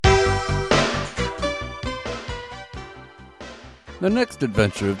The next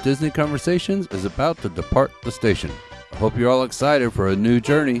adventure of Disney Conversations is about to depart the station. I hope you're all excited for a new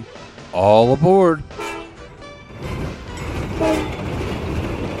journey. All aboard!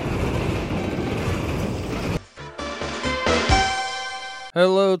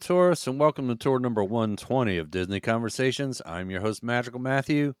 Hello, tourists, and welcome to tour number 120 of Disney Conversations. I'm your host, Magical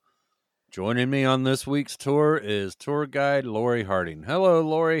Matthew. Joining me on this week's tour is tour guide Lori Harding. Hello,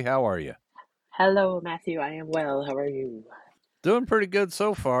 Lori. How are you? Hello, Matthew. I am well. How are you? Doing pretty good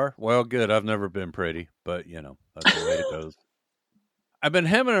so far. Well, good. I've never been pretty, but, that's the way it goes. I've been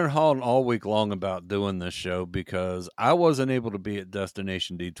hemming and hawing all week long about doing this show because I wasn't able to be at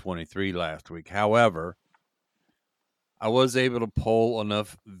Destination D23 last week. However, I was able to pull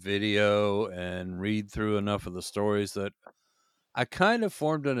enough video and read through enough of the stories that I kind of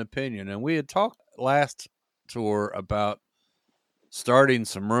formed an opinion. And we had talked last tour about starting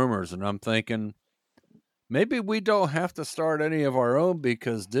some rumors, and I'm thinking maybe we don't have to start any of our own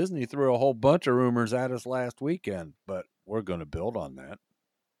because Disney threw a whole bunch of rumors at us last weekend, but we're going to build on that.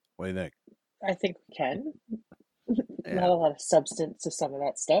 What do you think? I think we can. Yeah, Not a lot of substance to some of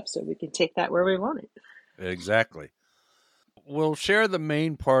that stuff, so we can take that where we want it. exactly. We'll share the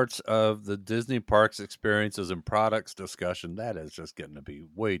main parts of the Disney parks experiences and products discussion. That is just getting to be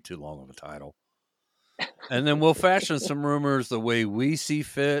way too long of a title. And then we'll fashion some rumors the way we see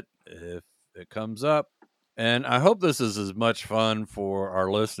fit if it comes up. And I hope this is as much fun for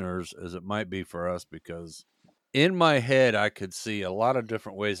our listeners as it might be for us, because in my head, I could see a lot of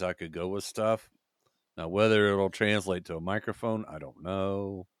different ways I could go with stuff. Now, whether it'll translate to a microphone, I don't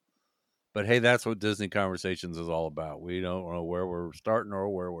know. But hey, that's what Disney Conversations is all about. We don't know where we're starting or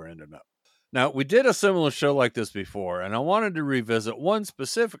where we're ending up. Now, we did a similar show like this before, and I wanted to revisit one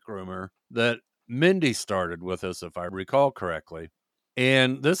specific rumor that Mindy started with us, if I recall correctly.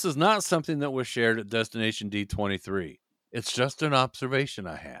 And this is not something that was shared at Destination D23. It's just an observation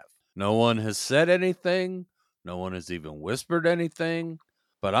I have. No one has said anything. No one has even whispered anything.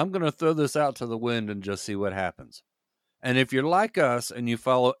 But I'm going to throw this out to the wind and just see what happens. And if you're like us and you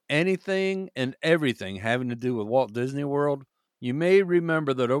follow anything and everything having to do with Walt Disney World, you may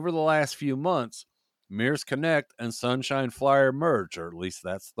remember that over the last few months, Mears Connect and Sunshine Flyer merged, or at least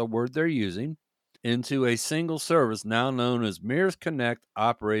that's the word they're using, into a single service now known as Mears Connect,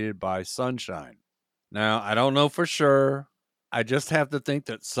 operated by Sunshine. Now, I don't know for sure. I just have to think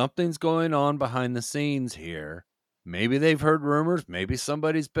that something's going on behind the scenes here. Maybe they've heard rumors, maybe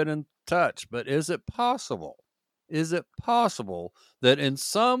somebody's been in touch, but is it possible? Is it possible that in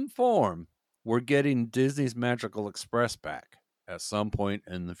some form we're getting Disney's Magical Express back at some point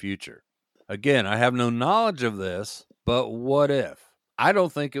in the future? Again, I have no knowledge of this, but what if? I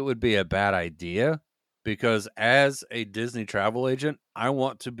don't think it would be a bad idea, because as a Disney travel agent, I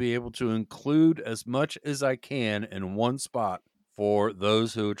want to be able to include as much as I can in one spot for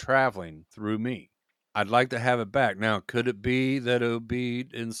those who are traveling through me. I'd like to have it back. Now, could it be that it would be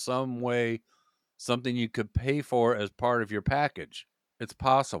in some way something you could pay for as part of your package? It's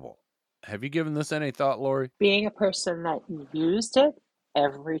possible. Have you given this any thought, Lori? Being a person that used it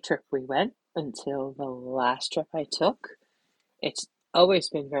every trip we went until the last trip I took, it's always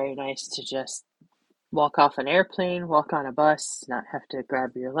been very nice to just walk off an airplane, walk on a bus, not have to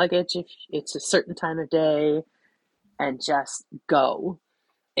grab your luggage if it's a certain time of day, and just go.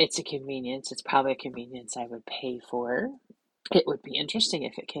 It's a convenience. It's probably a convenience I would pay for. It would be interesting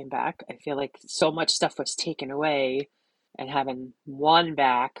if it came back. I feel like so much stuff was taken away, and having one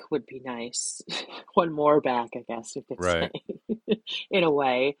back would be nice. One more back, I guess you could say, Right. in a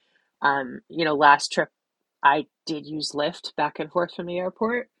way. Last trip I did use Lyft back and forth from the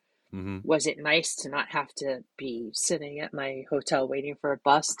airport. Mm-hmm. Was it nice to not have to be sitting at my hotel waiting for a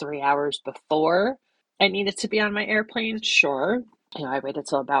bus 3 hours before I needed to be on my airplane? Sure. I waited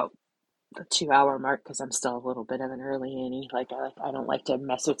till about the 2 hour mark because I'm still a little bit of an early Annie. Like I don't like to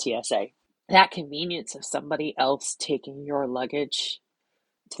mess with TSA. That convenience of somebody else taking your luggage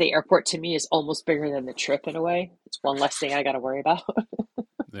to the airport to me is almost bigger than the trip in a way. It's one less thing I got to worry about.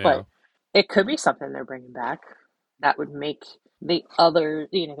 Yeah. But it could be something they're bringing back. That would make the other,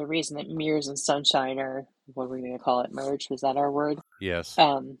 the reason that Mears and Sunshine are, what were we going to call it, merged? Was that our word? Yes.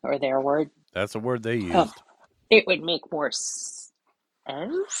 Or their word? That's a word they Um, used. it would make more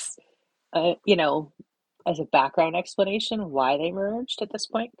sense, uh, you know, as a background explanation why they merged at this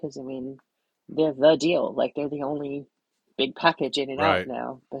point. Because, I mean, they're the deal. Like, they're the only big package in and out Right.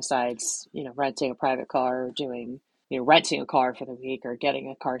 now, besides, renting a private car or doing, renting a car for the week or getting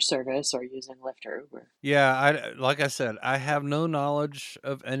a car service or using Lyft or Uber. Yeah, like I said, I have no knowledge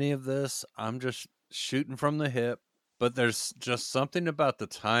of any of this. I'm just shooting from the hip, but there's just something about the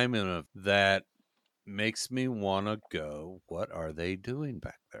timing of that makes me want to go, what are they doing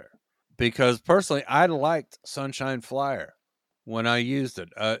back there? Because personally, I liked Sunshine Flyer when I used it.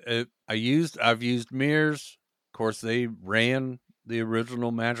 I've used Mears. Of course, they ran the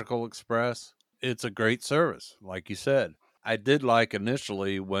original Magical Express. It's a great service, like you said. I did like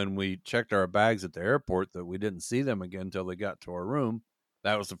initially when we checked our bags at the airport that we didn't see them again until they got to our room.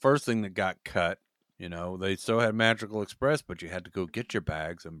 That was the first thing that got cut. You know, they still had Magical Express, but you had to go get your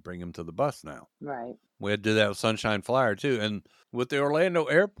bags and bring them to the bus now. Right. We had to do that with Sunshine Flyer too. And with the Orlando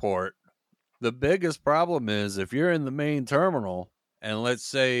airport, the biggest problem is if you're in the main terminal and let's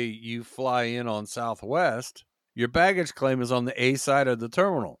say you fly in on Southwest, your baggage claim is on the A side of the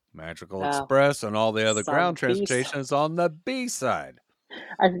terminal. Magical Oh, Express and all the other it's on the ground B transportation side. is on the B side.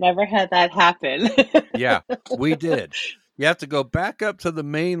 I've never had that happen. Yeah, we did. You have to go back up to the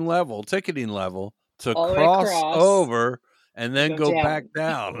main level, ticketing level, to All the way cross across over and and then go go back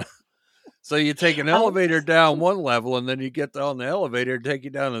down. down. So you take an I elevator down one level, and then you get on the elevator, take you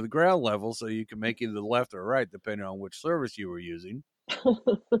down to the ground level, so you can make either the left or right, depending on which service you were using.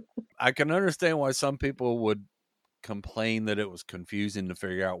 I can understand why some people would complain that it was confusing to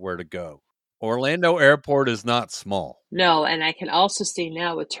figure out where to go. Orlando Airport is not small. No, and I can also see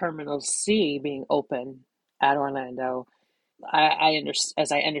now with Terminal C being open at Orlando.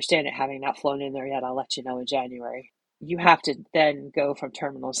 As I understand it, having not flown in there yet, I'll let you know in January. You have to then go from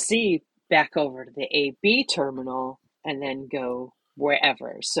Terminal C back over to the AB terminal and then go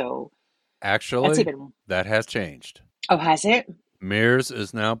wherever. So that's Actually, even. that has changed. Oh, has it? Mears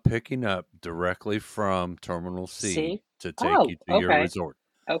is now picking up directly from Terminal C C? to take Oh, you to your okay. resort.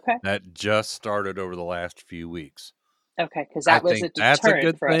 Okay. That just started over the last few weeks. Okay. Because I that was think a that's a deterrent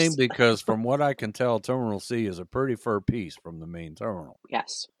good for thing us. because from what I can tell, Terminal C is a pretty far piece from the main terminal.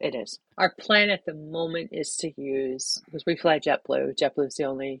 Yes, it is. Our plan at the moment is to use, because we fly JetBlue. JetBlue is the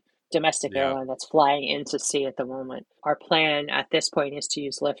only domestic Yeah. airline that's flying into sea at the moment. Our plan at this point is to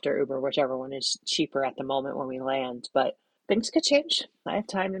use Lyft or Uber, whichever one is cheaper at the moment when we land. But things could change. I have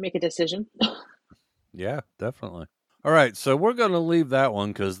time to make a decision. Yeah, definitely. All right, so we're going to leave that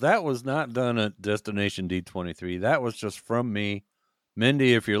one because that was not done at Destination D23. That was just from me.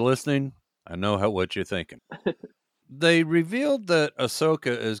 Mindy, if you're listening, I know what you're thinking. They revealed that Ahsoka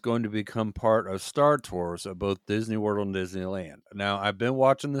is going to become part of Star Tours at both Disney World and Disneyland. Now, I've been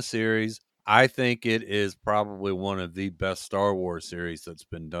watching the series. I think it is probably one of the best Star Wars series that's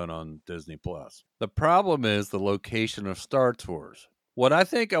been done on Disney Plus. The problem is the location of Star Tours. What I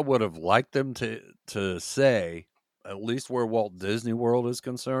think I would have liked them to say, at least where Walt Disney World is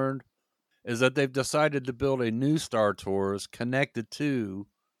concerned, is that they've decided to build a new Star Tours connected to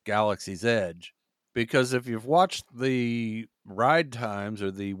Galaxy's Edge. Because if you've watched the ride times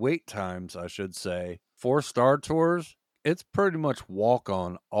or the wait times, I should say, for Star Tours, it's pretty much walk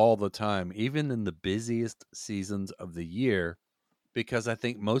on all the time, even in the busiest seasons of the year, because I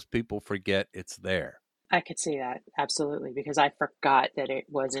think most people forget it's there. I could see that absolutely because I forgot that it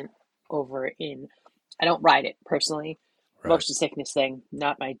wasn't over in. I don't ride it personally. Right. Motion sickness thing,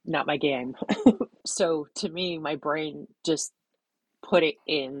 not my game. So to me, my brain just put it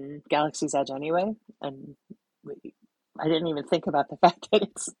in Galaxy's Edge anyway, and I didn't even think about the fact that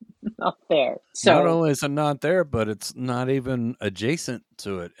it's not there. Not So only is it not there, but it's not even adjacent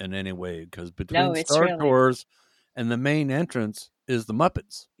to it in any way because no, between it's Star really, Tours and the main entrance is the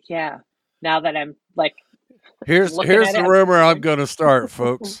Muppets. yeah. Now that I'm like looking Here's at it, the I'm rumor I'm like, going to start,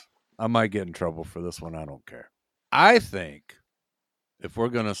 folks. I might get in trouble for this one. I don't care. I think if we're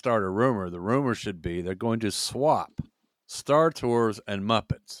going to start a rumor, the rumor should be they're going to swap Star Tours and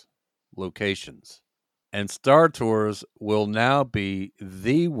Muppets locations. And Star Tours will now be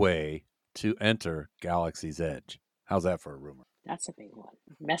the way to enter Galaxy's Edge. How's that for a rumor? that's a big one.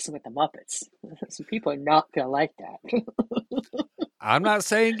 Messing with the Muppets. Some people are not gonna like that. I'm not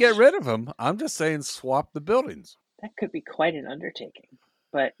saying get rid of them. I'm just saying swap the buildings. That could be quite an undertaking.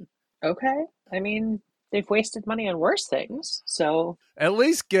 But okay. I mean, they've wasted money on worse things, so At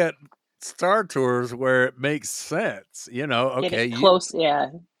least get Star Tours where it makes sense. You know, get okay, it close. Yeah,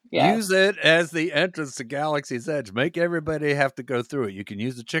 yeah. use it as the entrance to Galaxy's Edge. Make everybody have to go through it. You can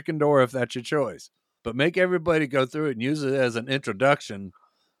use the chicken door if that's your choice, but make everybody go through it and use it as an introduction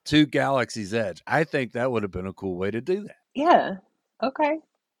to Galaxy's Edge. I think that would have been a cool way to do that. Yeah. Okay.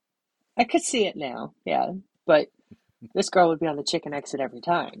 I could see it now. Yeah. But this girl would be on the chicken exit every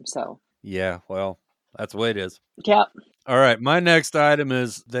time. So, Yeah, well, that's the way it is. yeah. All right, my next item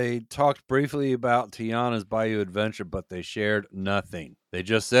is they talked briefly about Tiana's Bayou Adventure, but they shared nothing. They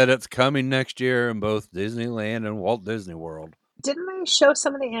just said it's coming next year in both Disneyland and Walt Disney World. Didn't they show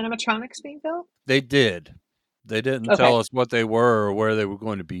some of the animatronics being built? They did. They didn't tell Okay, us what they were or where they were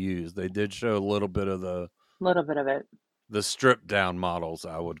going to be used. They did show a little bit of a little bit of it. the stripped down models,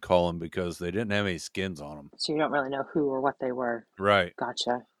 I would call them, because they didn't have any skins on them. So you don't really know who or what they were. Right.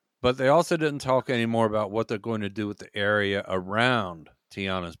 Gotcha. But they also didn't talk anymore about what they're going to do with the area around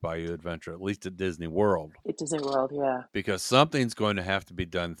Tiana's Bayou Adventure, at least at Disney World, At Disney World, yeah. because something's going to have to be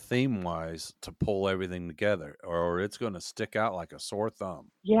done theme wise to pull everything together, or it's going to stick out like a sore thumb.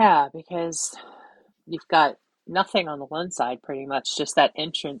 Yeah, because you've got nothing on the one side pretty much, just that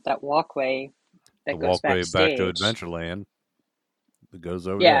entrance, that walkway The that goes walkway back to backstage. Adventureland that goes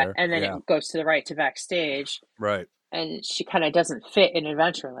over Yeah, there. and then Yeah, it goes to the right to backstage, right. and she kind of doesn't fit in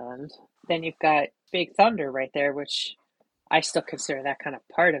Adventureland. Then you've got Big Thunder right there, which I still consider that kind of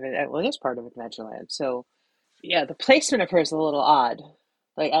part of it. Well, it is part of Adventureland. So, yeah, the placement of her is a little odd.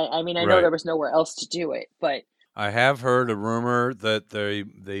 Like, I mean, I know Right. there was nowhere else to do it, but I have heard a rumor that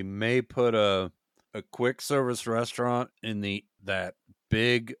they may put a quick service restaurant in the that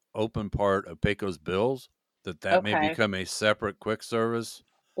big open part of Pecos Bills, that may okay. become a separate quick service.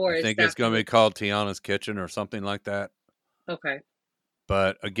 Or I is think it's that going going to to be called Tiana's Kitchen or something like that. okay.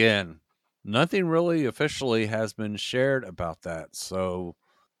 But again, nothing really officially has been shared about that. So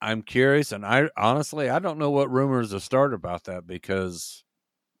I'm curious, and I honestly I don't know what rumors have started about that, because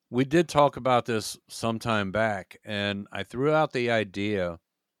we did talk about this some time back, and I threw out the idea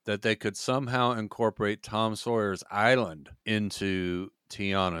that they could somehow incorporate Tom Sawyer's Island into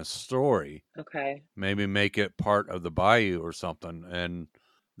Tiana's story, Okay. maybe make it part of the bayou or something, and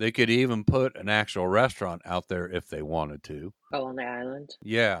they could even put an actual restaurant out there if they wanted to. Oh, on the island.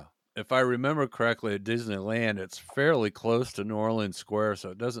 Yeah. If I remember correctly, at Disneyland, it's fairly close to New Orleans Square, so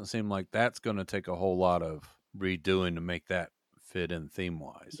it doesn't seem like that's going to take a whole lot of redoing to make that fit in theme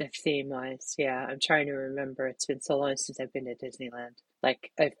wise. The theme wise, yeah. I'm trying to remember. It's been so long since I've been to Disneyland.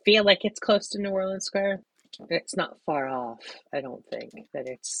 Like, I feel like it's close to New Orleans Square. It's not far off. I don't think that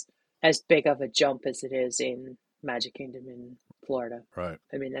it's as big of a jump as it is in Magic Kingdom in Florida. Right.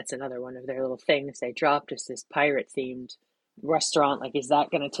 I mean, that's another one of their little things they dropped is this pirate themed restaurant. Like, is that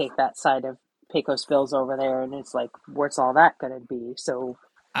going to take that side of Pecos Bills over there? And it's like, what's all that going to be? So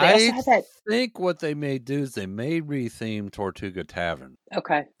they also I had that. think what they may do is they may retheme Tortuga Tavern.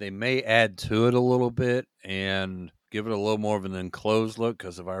 Okay, They may add to it a little bit and give it a little more of an enclosed look,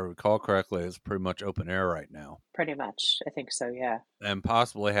 because if I recall correctly, it's pretty much open air right now. pretty much. I think so, yeah. And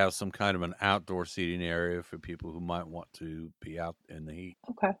possibly have some kind of an outdoor seating area for people who might want to be out in the heat.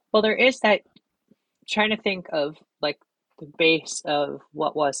 Okay. Well, there is that. Trying to think of like the base of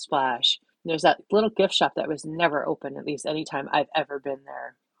what was Splash. There's that little gift shop that was never open, at least any time I've ever been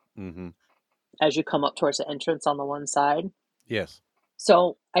there, Mm-hmm. as you come up towards the entrance on the one side. Yes.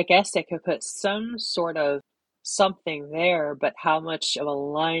 So I guess they could put some sort of something there, but how much of a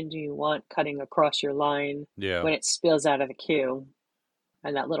line do you want cutting across your line Yeah. when it spills out of the queue?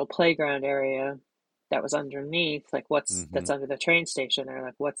 And that little playground area that was underneath, like what's Mm-hmm. that's under the train station there,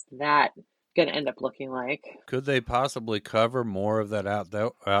 like what's that going to end up looking like? Could they possibly cover more of that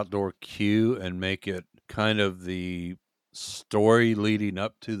outdoor queue and make it kind of the story leading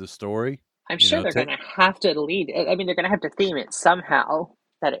up to the story? I'm You sure know, they're going to have to lead. I mean, they're going to have to theme it somehow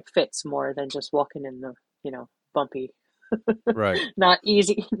that it fits more than just walking in the, bumpy, right. not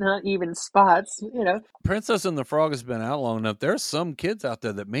easy, not even spots. Princess and the Frog has been out long enough. There's some kids out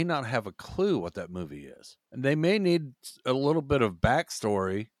there that may not have a clue what that movie is, and they may need a little bit of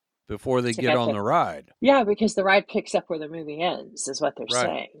backstory before they To get get on there. the ride. Yeah, because the ride picks up where the movie ends, is what they're Right.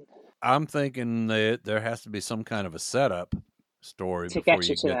 saying, I'm thinking that there has to be some kind of a setup story to before get you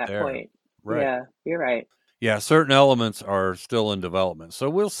you to get that there. point. Right. Yeah, you're right. Yeah, certain elements are still in development. So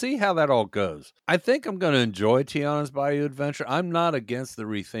we'll see how that all goes. I think I'm going to enjoy Tiana's Bayou Adventure. I'm not against the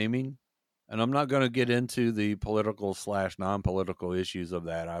retheming, and I'm not going to get into the political / non-political issues of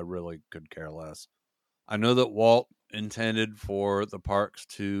that. I really could care less. I know that Walt intended for the parks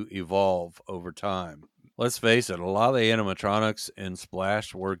to evolve over time. Let's face it, a lot of the animatronics in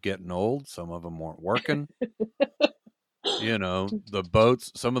Splash were getting old. Some of them weren't working. Some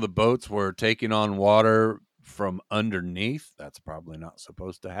of the boats were taking on water from underneath. That's probably not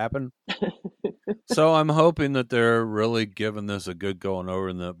supposed to happen. So I'm hoping that they're really giving this a good going over,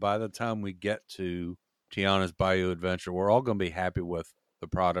 and that by the time we get to Tiana's Bayou Adventure, we're all going to be happy with the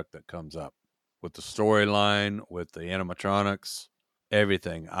product that comes up, with the storyline, with the animatronics,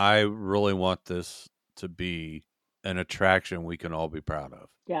 everything. I really want this to be an attraction we can all be proud of.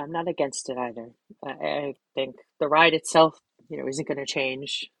 Yeah, I'm not against it either. I think the ride itself, isn't going to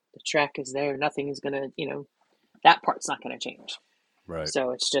change. The track is there. Nothing is going to, that part's not going to change. Right.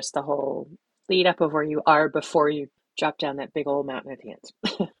 So it's just the whole lead up of where you are before you drop down that big old mountain at the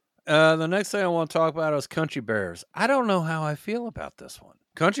end. The next thing I want to talk about is Country Bears. I don't know how I feel about this one.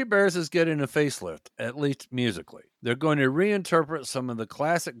 Country Bears is getting a facelift, at least musically. They're going to reinterpret some of the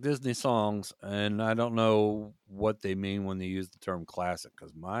classic Disney songs, and I don't know what they mean when they use the term classic,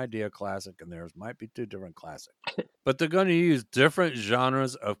 because my idea of classic and theirs might be two different classics. But they're going to use different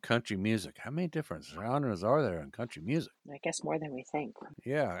genres of country music. How many different genres are there in country music? I guess more than we think.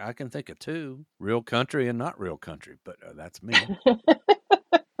 Yeah, I can think of two: real country and not real country, but that's me.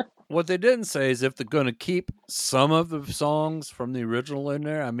 What they didn't say is if they're going to keep some of the songs from the original in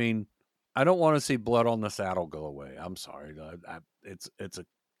there. I mean, I don't want to see "Blood on the Saddle" go away. I'm sorry, it's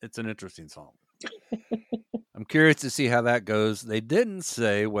an interesting song. I'm curious to see how that goes. They didn't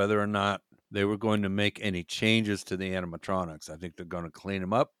say whether or not they were going to make any changes to the animatronics. I think they're going to clean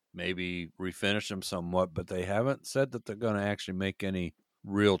them up, maybe refinish them somewhat, but they haven't said that they're going to actually make any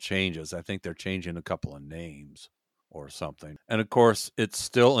real changes. I think they're changing a couple of names or something. And of course, it's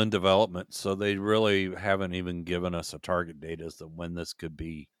still in development, so they really haven't even given us a target date as to when this could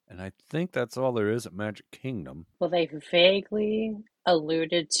be. And I think that's all there is at Magic Kingdom. Well, they vaguely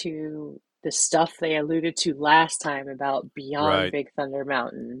alluded to the stuff they alluded to last time about Beyond Right. Big Thunder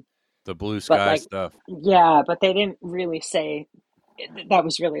Mountain. The blue But sky like, stuff. yeah, but they didn't really say that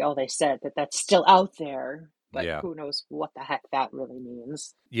was really all they said, that that's still out there, but Yeah. who knows what the heck that really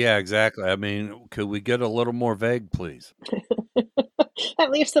means. Yeah, exactly. I mean, could we get a little more vague, please?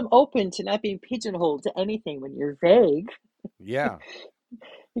 That leaves them open to not being pigeonholed to anything when you're vague. Yeah.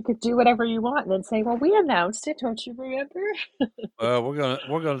 You could do whatever you want and then say, "Well, we announced it, don't you remember?"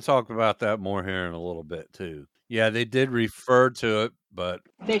 We're gonna talk about that more here in a little bit too. Yeah, they did refer to it, but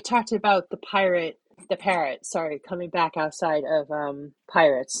They talked about the parrot, sorry, coming back outside of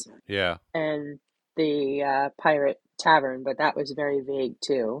Pirates yeah. and the pirate tavern, but that was very vague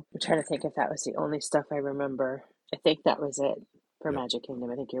too. I'm trying to think if that was the only stuff I remember. I think that was it for Yep. Magic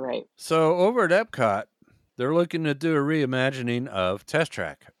Kingdom. I think you're right. So over at Epcot, they're looking to do a reimagining of Test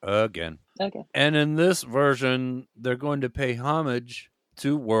Track again. Okay. And in this version, they're going to pay homage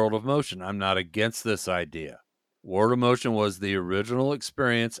to World of Motion. I'm not against this idea. World of Motion was the original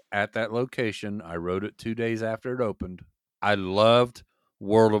experience at that location. I rode it 2 days after it opened. I loved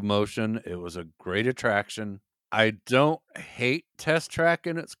World of Motion. It was a great attraction. I don't hate Test Track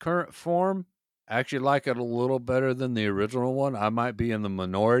in its current form. I actually like it a little better than the original one. I might be in the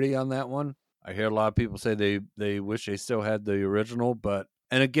minority on that one. I hear a lot of people say they wish they still had the original, but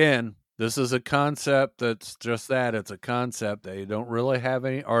and again, this is a concept that's just that. It's a concept. They don't really have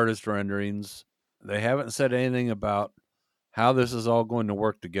any artist renderings. They haven't said anything about how this is all going to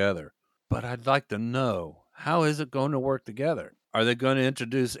work together. But I'd like to know, how is it going to work together? Are they going to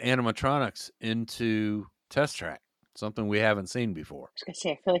introduce animatronics into Test Track? Something we haven't seen before. I was gonna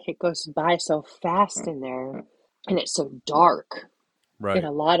say, I feel like it goes by so fast in there, and it's so dark in Right.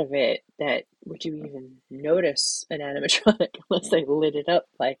 a lot of it that would you even notice an animatronic unless they lit it up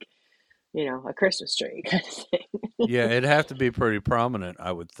like, a Christmas tree kind of thing. Yeah, it'd have to be pretty prominent,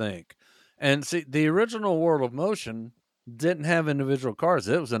 I would think. And see, the original World of Motion didn't have individual cars.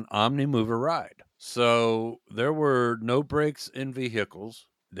 It was an omni-mover ride. So there were no breaks in vehicles.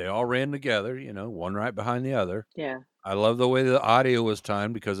 They all ran together, one right behind the other. Yeah, I love the way the audio was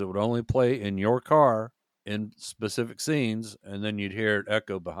timed because it would only play in your car in specific scenes, and then you'd hear it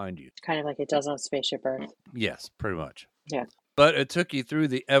echo behind you. kind of like it does on Spaceship Earth. Yes, pretty much. Yeah. But it took you through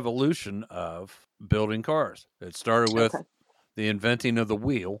the evolution of building cars. It started with Okay. the inventing of the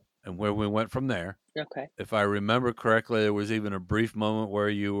wheel and where we went from there. Okay. If I remember correctly, there was even a brief moment where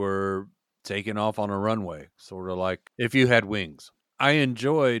you were taking off on a runway, sort of like if you had wings. I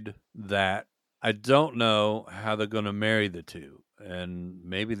enjoyed that. I don't know how they're going to marry the two, and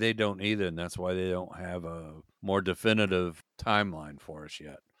maybe they don't either, and that's why they don't have a more definitive timeline for us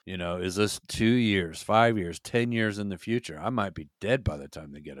yet. Is this 2 years, 5 years, 10 years in the future? I might be dead by the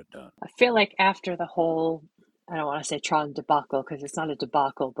time they get it done. I feel like after the whole, I don't want to say Tron debacle because it's not a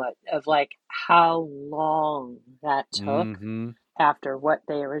debacle, but of like how long that took Mm-hmm. after what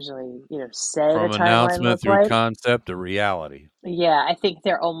they originally, said a From timeline announcement looked through like. concept to reality. Yeah, I think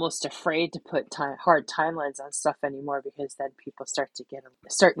they're almost afraid to put hard timelines on stuff anymore because then people start to get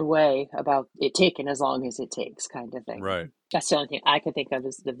a certain way about it taking as long as it takes, kind of thing. Right. That's the only thing I could think of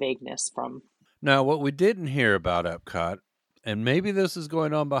is the vagueness from. Now, what we didn't hear about Epcot, and maybe this is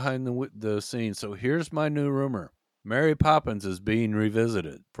going on behind the scenes, so here's my new rumor. Mary Poppins is being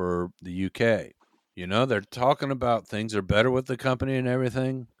revisited for the UK. They're talking about things are better with the company and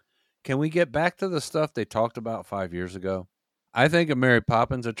everything. Can we get back to the stuff they talked about 5 years ago? I think a Mary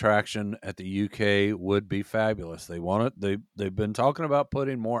Poppins attraction at the UK would be fabulous. They want it. They've been talking about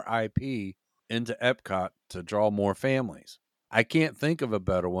putting more IP into Epcot to draw more families. I can't think of a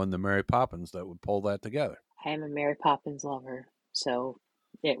better one than Mary Poppins that would pull that together. I am a Mary Poppins lover, so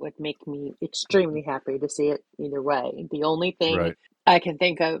it would make me extremely happy to see it either way. The only thing Right. I can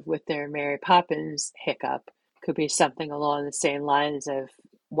think of with their Mary Poppins hiccup could be something along the same lines of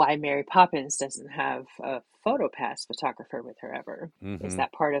why Mary Poppins doesn't have a photo pass photographer with her ever. Is Mm-hmm.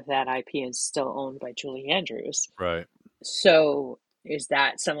 that part of that IP is still owned by Julie Andrews? Right. So is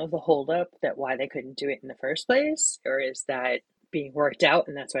that some of the holdup that why they couldn't do it in the first place? Or is that being worked out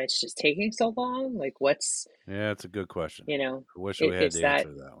and that's why it's just taking so long? Like what's, Yeah, it's a good question. you know, I wish we had is the that,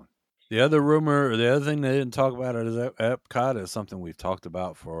 answer to that one. The other rumor, the other thing they didn't talk about at Epcot is something we've talked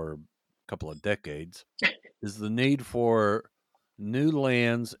about for a couple of decades, is the need for new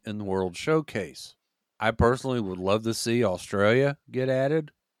lands in the World Showcase. I personally would love to see Australia get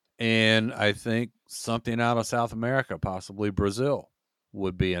added, and I think something out of South America, possibly Brazil,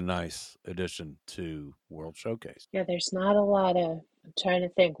 would be a nice addition to World Showcase. yeah, there's not a lot of, I'm trying to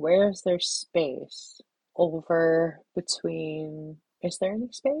think, where is there space over between, is there any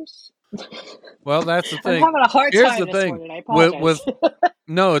space? Well, that's the I'm thing. having a hard Here's time the this thing morning. I apologize. with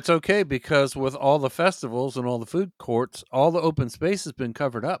no, it's okay because with all the festivals and all the food courts, all the open space has been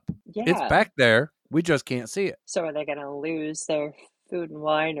covered up. It's Yeah. back there. We just can't see it. So are they going to lose their food and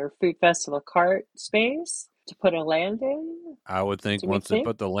wine or food festival cart space to put a land in? I would think Do we once they think?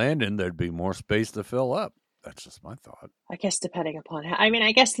 put the land in, there'd be more space to fill up. That's just my thought. I guess depending upon how, I mean,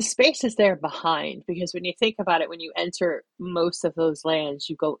 I guess the space is there behind because when you think about it, when you enter most of those lands,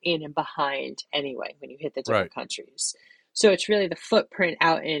 you go in and behind anyway when you hit the Right. different countries. So it's really the footprint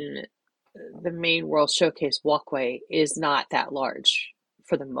out in the main World Showcase walkway is not that large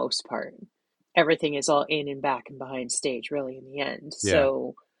for the most part. Everything is all in and back and behind stage, really, in the end. Yeah,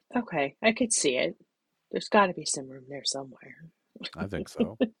 So, okay, I could see it. There's got to be some room there somewhere. I think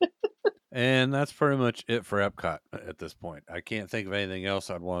so. And that's pretty much it for Epcot at this point. I can't think of anything else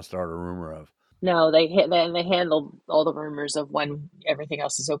I'd want to start a rumor of. No, they handled all the rumors of when everything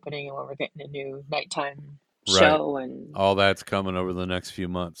else is opening and when we're getting a new nighttime Right. show and All that's coming over the next few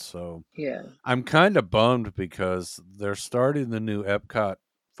months. So yeah. I'm kind of bummed because they're starting the new Epcot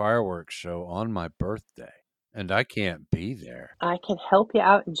fireworks show on my birthday, and I can't be there. I can help you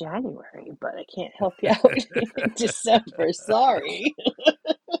out in January, but I can't help you out in December. Sorry.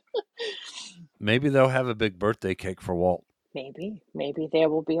 Maybe they'll have a big birthday cake for Walt. Maybe there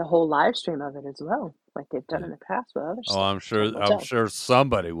will be a whole live stream of it as well, like they've done Yeah. in the past with other Oh, stuff. I'm Time sure. will I'm tell. sure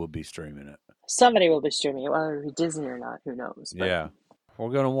somebody will be streaming it. Somebody will be streaming it, whether it be Disney or not, who knows? But Yeah. We're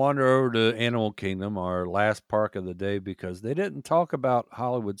going to wander over to Animal Kingdom, our last park of the day, because they didn't talk about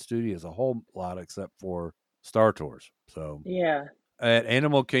Hollywood Studios a whole lot except for Star Tours. So yeah, at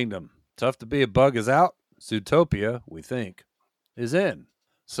Animal Kingdom, Tough to Be a Bug is out. Zootopia, we think, is in.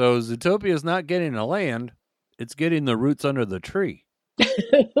 So Zootopia is not getting a land, it's getting the roots under the tree.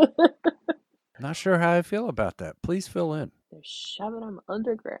 Not sure how I feel about that. Please fill in. they're shoving them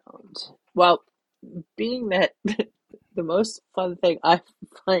underground. Well, being that the most fun thing I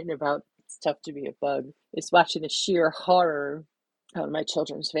find about It's Tough to Be a Bug is watching the sheer horror on my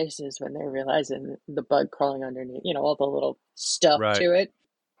children's faces when they're realizing the bug crawling underneath, all the little stuff Right. to it.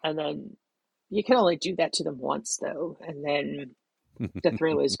 And then you can only do that to them once, though. And then the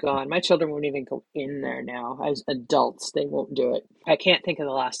thrill is gone. My children won't even go in there now. As adults, they won't do it. I can't think of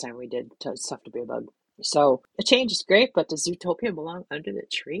the last time we did It's Tough to Be a Bug. So the change is great, but does Zootopia belong under the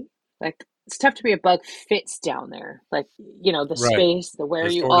tree? Like, It's Tough to Be a Bug fits down there. Like, the Right. space, the where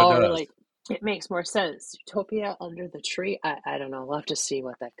It you sort of are, does. like, it makes more sense. Zootopia under the tree, I don't know. We'll have to see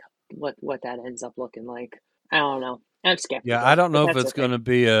what that ends up looking like. I don't know. I'm Yeah, I skeptical, don't but know if that's it's going okay. to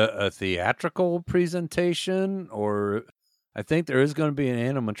be a theatrical presentation or I think there is going to be an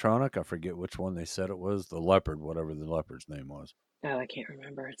animatronic. I forget which one they said it was. The leopard, whatever the leopard's name was. Oh, I can't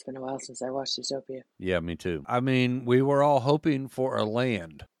remember. It's been a while since I watched Zootopia. Yeah, me too. I mean, we were all hoping for a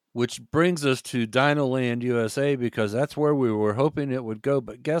land, which brings us to Dino Land USA because that's where we were hoping it would go.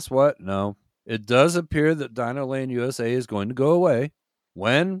 But guess what? No. It does appear that Dino Land USA is going to go away.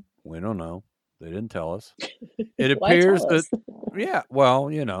 When? We don't know. They didn't tell us. It Why appears tell that, us? yeah, well,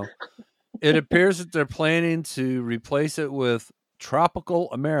 it appears that they're planning to replace it with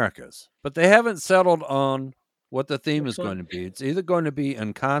Tropical Americas, but they haven't settled on what the theme Which is one? going to be. It's either going to be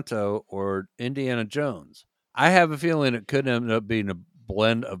Encanto or Indiana Jones. I have a feeling it could end up being a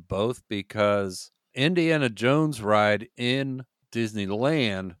blend of both because Indiana Jones ride in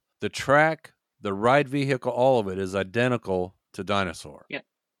Disneyland, the track, the ride vehicle, all of it is identical to Dinosaur. Yep.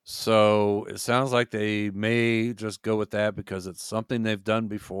 So it sounds like they may just go with that because it's something they've done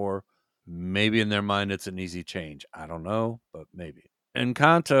before. Maybe in their mind it's an easy change. I don't know, but maybe.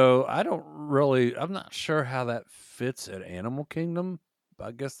 Encanto, I'm not sure how that fits at Animal Kingdom. But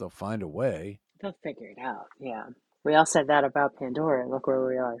I guess they'll find a way. They'll figure it out. Yeah. We all said that about Pandora, and look where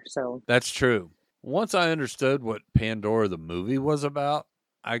we are. So, That's true. Once I understood what Pandora the movie was about,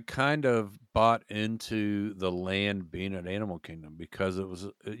 I kind of bought into the land being at Animal Kingdom because it was,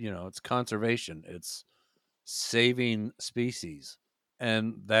 it's conservation, it's saving species.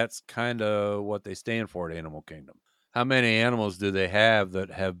 And that's kind of what they stand for at Animal Kingdom. How many animals do they have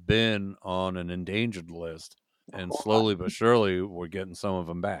that have been on an endangered list? a And whole lot. slowly but surely, we're getting some of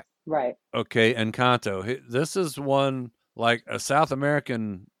them back. Right. Okay, Encanto. This is one like a South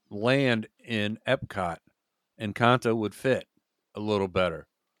American land in Epcot. Encanto would fit a little better.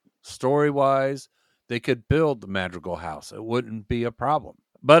 Story wise, they could build the magical house. It wouldn't be a problem.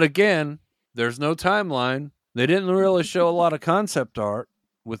 But again, there's no timeline. They didn't really show a lot of concept art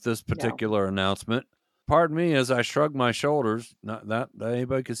with this No. particular announcement. Pardon me as I shrug my shoulders. Not that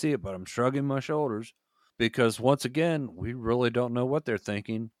anybody can see it, but I'm shrugging my shoulders because once again, we really don't know what they're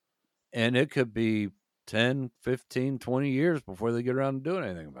thinking. And it could be 10, 15, 20 years before they get around to doing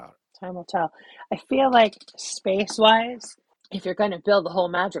anything about Time will tell. I feel like space wise, if you're going to build the whole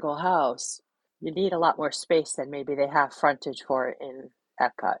magical house, you need a lot more space than maybe they have frontage for in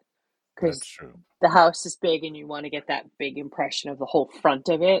Epcot. it. That's Because true. the house is big and you want to get that big impression of the whole front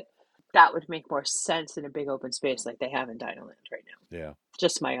of it. That would make more sense in a big open space like they have in Dino Land right now. Yeah.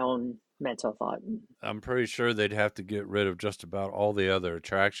 Just my own mental thought. I'm pretty sure they'd have to get rid of just about all the other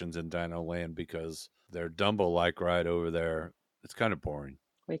attractions in Dino Land because their Dumbo like ride over there, it's kind of boring.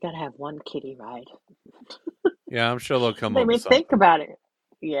 We gotta have one kiddie ride. Yeah, I'm sure they'll come I up with mean, think something. about it.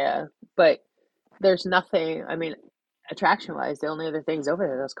 Yeah, but there's nothing. I mean, attraction wise, the only other things over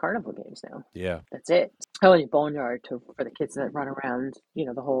there are those carnival games now. Yeah. That's it. Oh, and Boneyard to for the kids that run around.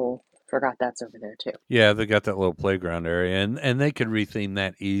 The whole. Forgot that's over there too. Yeah, they got that little playground area, and they could retheme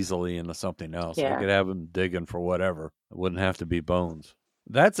that easily into something else. They Yeah, could have them digging for whatever. It wouldn't have to be bones.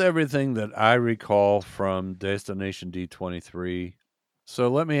 That's everything that I recall from Destination D23. So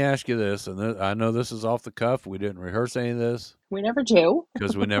let me ask you this, and I know this is off the cuff. We didn't rehearse any of this we never do.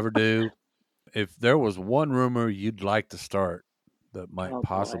 because we never do. If there was one rumor you'd like to start that might Oh boy,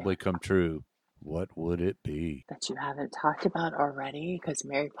 possibly come true, what would it be? that you haven't talked about already because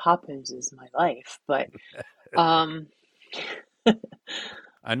Mary Poppins is my life. But um,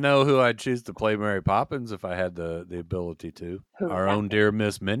 I know who I'd choose to play Mary Poppins if I had the ability to. who would Our that own be? dear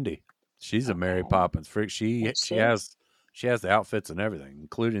Miss Mindy. She's a Mary Okay, Poppins freak. She is she she? has she has the outfits and everything,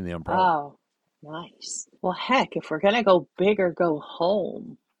 including the umbrella. Oh, nice. Well, heck, if we're gonna go big or go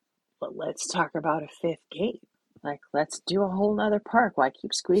home, but let's talk about a fifth gate. Like, let's do a whole nother park. Why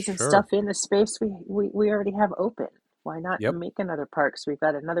keep squeezing Sure. stuff in the space we already have open? Why not Yep. make another park so we've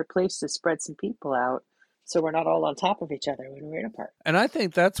got another place to spread some people out so we're not all on top of each other when we're in a park? And I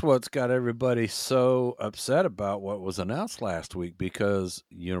think that's what's got everybody so upset about what was announced last week because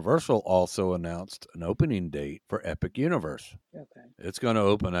Universal also announced an opening date for Epic Universe. Okay. It's going to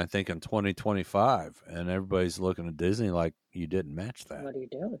open, I think, in 2025, and everybody's looking at Disney like you didn't match that. What are you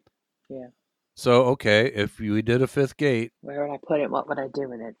doing? Yeah. So, okay, if we did a fifth gate, Where would I put it? What would I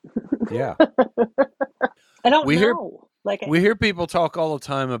do in yeah, it? I don't we hear know. Like, we hear people talk all the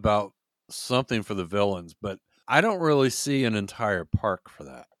time about something for the villains, but I don't really see an entire park for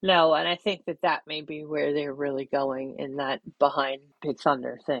that. no, and I think that that may be where they're really going in that behind Big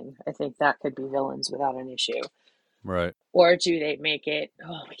Thunder thing. I think that could be villains without an issue. Right. Or do they make it,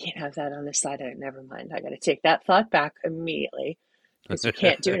 oh, we can't have that on this side. Never mind. I got to take that thought back immediately because we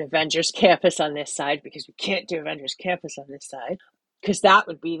can't do an Avengers campus on this side because we can't do Avengers campus on this side because that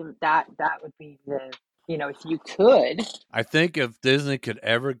would be that would be the if you could. I think if Disney could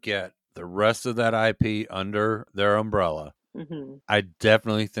ever get the rest of that IP under their umbrella, hmm I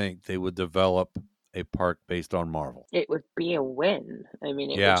definitely think they would develop a park based on Marvel. It would be a win. I mean,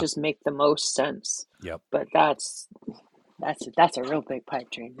 it would Yeah. just make the most sense. Yep. But that's a real big pipe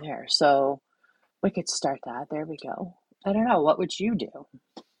dream there. So we could start that. There we go. I don't know. What would you do?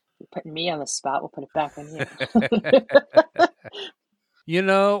 You're putting me on the spot. We'll put it back on you. You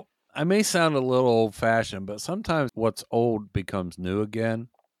know, I may sound a little old fashioned, but sometimes what's old becomes new again.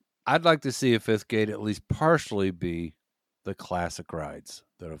 I'd like to see a fifth gate at least partially be the classic rides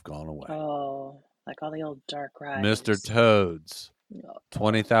that have gone away. Oh, like all the old dark Mr. rides. Toads, Oh,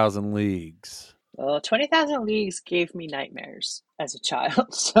 20,000 Leagues. well, 20,000 Leagues gave me nightmares as a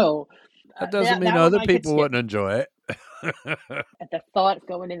child. So That doesn't that, mean that one other I could people skip. wouldn't enjoy it. At the thought of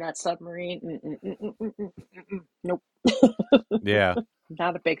going in that submarine, nope, Yeah.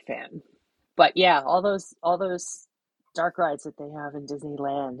 not a big fan. But yeah, all those dark rides that they have in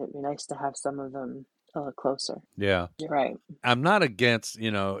Disneyland, it'd be nice to have some of them A little closer. Yeah. You're right. I'm not against,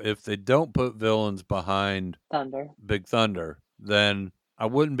 if they don't put villains behind Thunder. Big Thunder, then I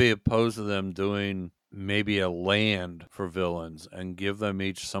wouldn't be opposed to them doing maybe a land for villains and give them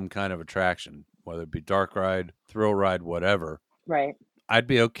each some kind of attraction, whether it be dark ride, thrill ride, whatever. Right. I'd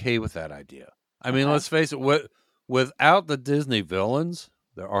be okay with that idea. I mean, Okay. let's face it, without the Disney villains,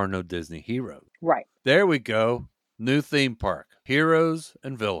 there are no Disney heroes. Right. There we go. New theme park. Heroes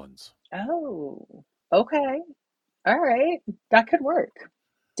and villains. Oh. Okay. All right. That could work.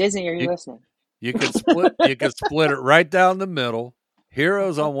 Disney, are you You, listening? you could split it right down the middle.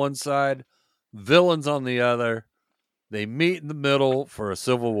 Heroes on one side, villains on the other. They meet in the middle for a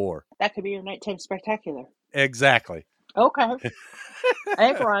civil war. That could be your nighttime spectacular. Exactly. Okay. I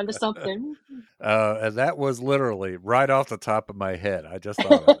think we're on to something. And that was literally right off the top of my head. I just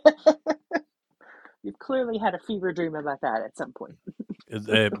thought of it. You've clearly had a fever dream about that at some point.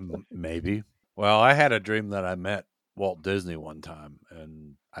 Maybe. Well, I had a dream that I met Walt Disney one time,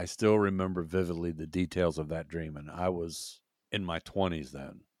 and I still remember vividly the details of that dream. And I was in my 20s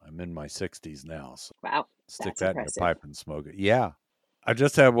then. I'm in my 60s now. So Wow. stick That's that in your impressive. pipe and smoke it. Yeah. I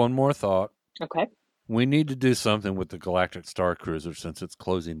just had one more thought. Okay. We need to do something with the Galactic Star Cruiser since it's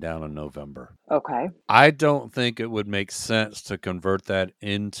closing down in November. Okay. I don't think it would make sense to convert that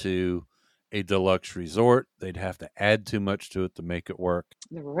into a deluxe resort. They'd have to add too much to it to make it work.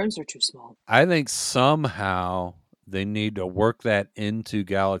 The rooms are too small. I think somehow they need to work that into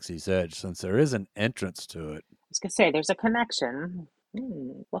Galaxy's Edge since there is an entrance to it. I was going to say, there's a connection.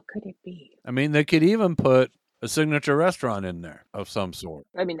 What could it be? I mean, they could even put a signature restaurant in there of some sort.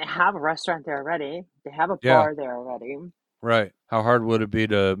 I mean, they have a restaurant there already. They have a Yeah. bar there already. Right. How hard would it be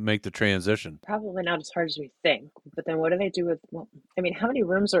to make the transition? Probably not as hard as we think. But then what do they do with, well, I mean, how many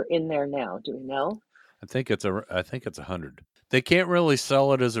rooms are in there now? Do we know? I think it's 100. They can't really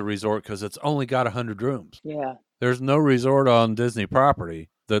sell it as a resort because it's only got 100 rooms. Yeah. There's no resort on Disney property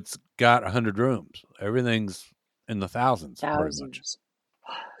that's got 100 rooms. Everything's in the thousands, pretty much. Thousands.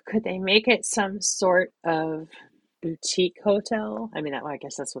 Could they make it some sort of boutique hotel? I mean, I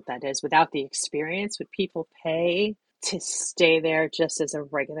guess that's what that is. Without the experience, would people pay to stay there just as a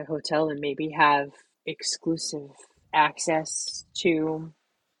regular hotel and maybe have exclusive access to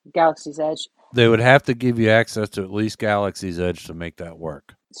Galaxy's Edge? They would have to give you access to at least Galaxy's Edge to make that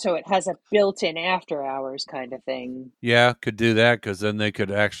work. So it has a built-in after hours kind of thing. Yeah, could do that because then they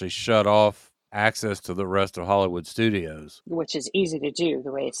could actually shut off access to the rest of Hollywood studios. Which is easy to do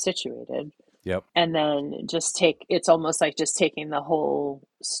the way it's situated. Yep. And then it's almost like just taking the whole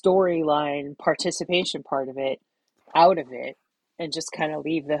storyline participation part of it out of it and just kind of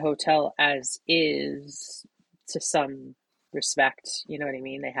leave the hotel as is to some respect. You know what I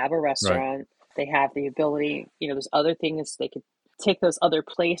mean? They have a restaurant, they have the ability, there's other things they could take those other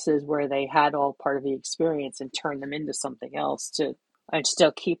places where they had all part of the experience and turn them into something else and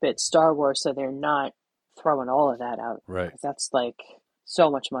still keep it Star Wars so they're not throwing all of that out. Right. Because that's like so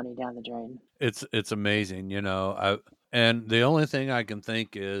much money down the drain. It's amazing, and the only thing I can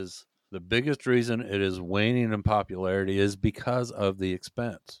think is the biggest reason it is waning in popularity is because of the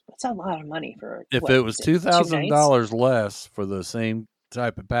expense. It's a lot of money for If what, it was is it 2 nights? $2,000 less for the same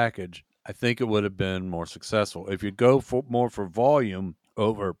type of package, I think it would have been more successful. If you go more for volume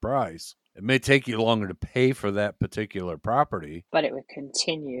over price, it may take you longer to pay for that particular property, but it would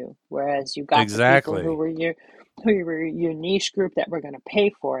continue. Whereas you got exactly the people who were your niche group that were going to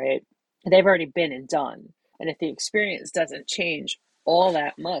pay for it. They've already been and done. And if the experience doesn't change all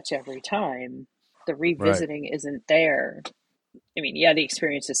that much every time, the revisiting isn't there. I mean, yeah, the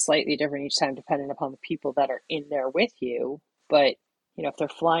experience is slightly different each time depending upon the people that are in there with you. But, if they're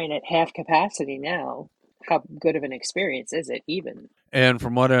flying at half capacity now, how good of an experience is it even? And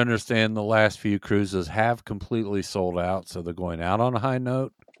from what I understand, the last few cruises have completely sold out, so they're going out on a high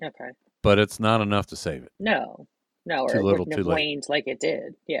note. Okay. But it's not enough to save it. No, or too it little, wouldn't too have late. waned like it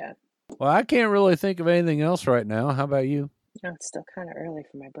did. Yeah. Well, I can't really think of anything else right now. How about you? No, it's still kind of early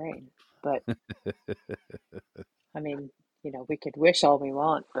for my brain. But, I mean, we could wish all we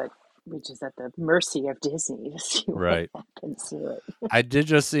want, but we're just at the mercy of Disney to see what happens to it. I did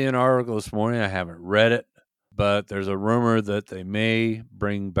just see an article this morning. I haven't read it, but there's a rumor that they may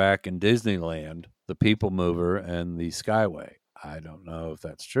bring back in Disneyland the People Mover and the Skyway. I don't know if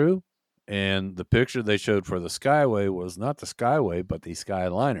that's true. And the picture they showed for the Skyway was not the Skyway, but the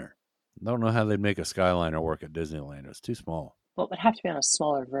Skyliner. I don't know how they'd make a Skyliner work at Disneyland. It's too small. Well, it would have to be on a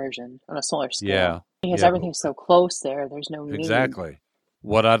smaller version, on a smaller scale. Yeah. Because everything's so close there, there's no need. Exactly.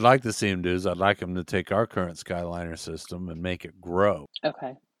 What I'd like to see them do is I'd like them to take our current Skyliner system and make it grow.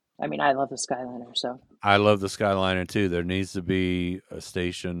 Okay. I mean, I love the Skyliner, so. I love the Skyliner, too. There needs to be a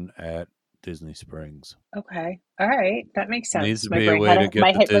station at Disney Springs. Okay. All right. That makes Needs sense. to My be a brain way had to a get the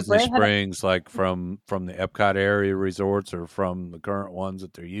my Disney brain had a Springs like from the Epcot area resorts or from the current ones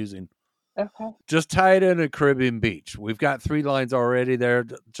that they're using. okay. Just tie it in a Caribbean beach. We've got 3 lines already there.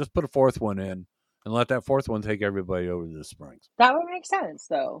 Just put a 4th one in and let that 4th one take everybody over to the Springs. That would make sense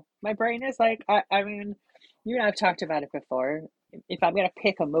though. My brain is like I mean, you and I've talked about it before. If I'm gonna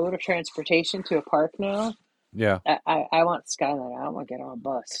pick a mode of transportation to a park now, Yeah. I want Skyliner. I don't want to get on a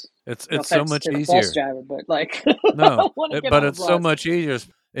bus. No It's so offense much to the bus easier. driver, but like I No, don't want to get but on a it's so bus. much easier.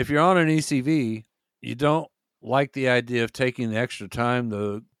 If you're on an ECV, you don't like the idea of taking the extra time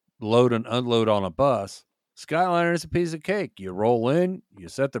to load and unload on a bus. Skyliner is a piece of cake. You roll in, you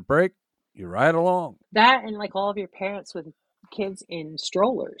set the brake, you ride along. That and like all of your parents with kids in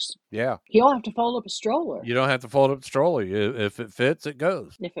strollers. Yeah. You don't have to fold up a stroller. You don't have to fold up the stroller. If it fits, it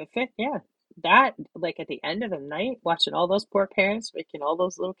goes. If it fit, yeah. That, like at the end of the night, watching all those poor parents waking all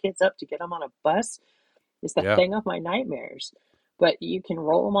those little kids up to get them on a bus is the Yeah. thing of my nightmares. But you can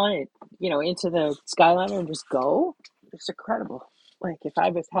roll them on it, into the Skyliner and just go. It's incredible. Like if I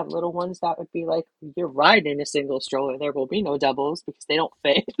was had little ones, that would be like you're riding a single stroller. There will be no doubles because they don't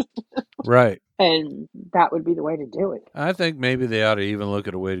fit, Right. and that would be the way to do it. I think maybe they ought to even look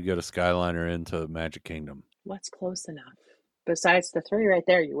at a way to get a Skyliner into Magic Kingdom. What's close enough? Besides the 3 right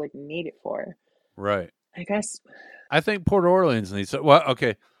there, you wouldn't need it for. Right. I guess. I think Port Orleans needs to. Well,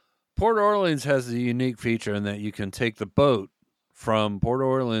 okay. Port Orleans has the unique feature in that you can take the boat from Port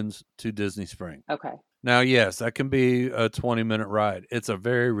Orleans to Disney Springs. Okay. Now, yes, that can be a 20-minute ride. It's a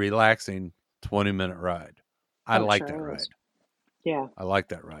very relaxing 20-minute ride. I like that ride. Yeah. I like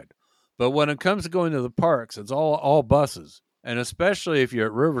that ride. But when it comes to going to the parks, it's all buses. And especially if you're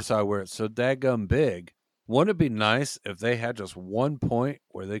at Riverside where it's so daggum big, wouldn't it be nice if they had just one point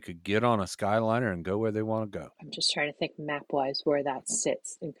where they could get on a Skyliner and go where they want to go? I'm just trying to think map-wise where that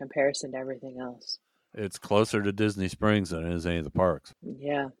sits in comparison to everything else. It's closer to Disney Springs than it is any of the parks.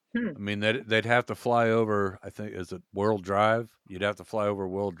 Yeah. I mean, they'd have to fly over, I think, is it World Drive? You'd have to fly over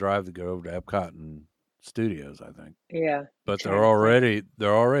World Drive to go over to Epcot and Studios, I think. Yeah. But they're already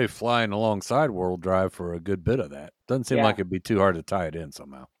flying alongside World Drive for a good bit of that. Doesn't seem like it'd be too hard to tie it in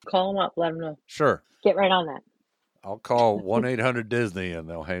somehow. Call them up, let them know. Sure. Get right on that. I'll call 1-800-Disney and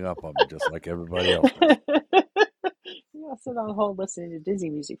they'll hang up on me just like everybody else does. I'll sit on hold listening to Disney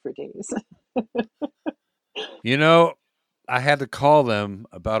music for days. I had to call them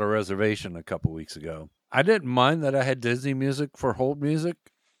about a reservation a couple weeks ago. I didn't mind that I had Disney music for hold music,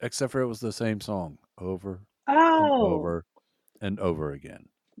 except for it was the same song over and over and over again.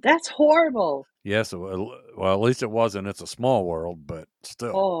 That's horrible. Yes, well, at least it wasn't. It's a small world, but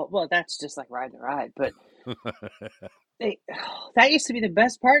still. Oh, well, that's just like Ride the Ride. But that used to be the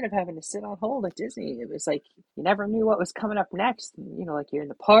best part of having to sit on hold at Disney. It was like you never knew what was coming up next. Like you're in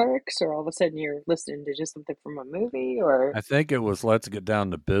the parks, or all of a sudden you're listening to just something from a movie, or I think it was Let's Get Down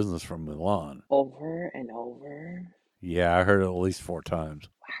to Business from Milan. Over and over. Yeah, I heard it at least 4 times.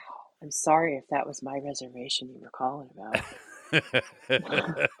 Wow. I'm sorry if that was my reservation you were calling about.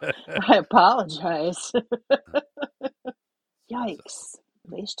 I apologize. Yikes.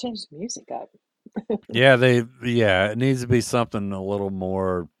 They should change the music up. it needs to be something a little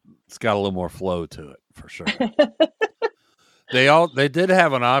more, it's got a little more flow to it, for sure. They did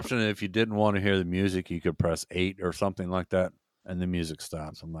have an option if you didn't want to hear the music, you could press 8 or something like that, and the music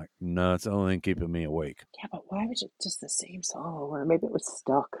stops. I'm like, no, it's the only thing keeping me awake. Yeah, but why was it just the same song? Or maybe it was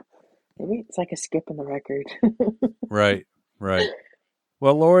stuck. Maybe it's like a skip in the record. Right.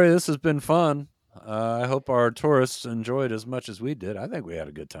 Well, Lori, this has been fun. I hope our tourists enjoyed as much as we did. I think we had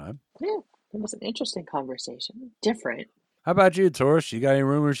a good time. Yeah, it was an interesting conversation. Different. How about you, tourists? You got any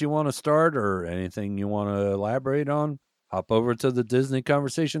rumors you want to start or anything you want to elaborate on? Hop over to the Disney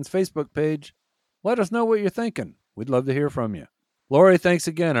Conversations Facebook page. Let us know what you're thinking. We'd love to hear from you. Lori, thanks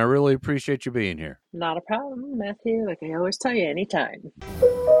again. I really appreciate you being here. Not a problem, Matthew. Like I always tell you, anytime.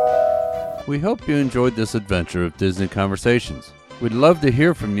 We hope you enjoyed this adventure of Disney Conversations. We'd love to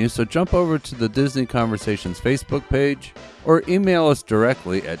hear from you, so jump over to the Disney Conversations Facebook page or email us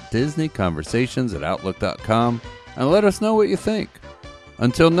directly at disneyconversations@outlook.com and let us know what you think.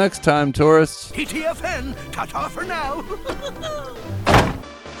 Until next time, tourists. TTFN, ta-ta for now.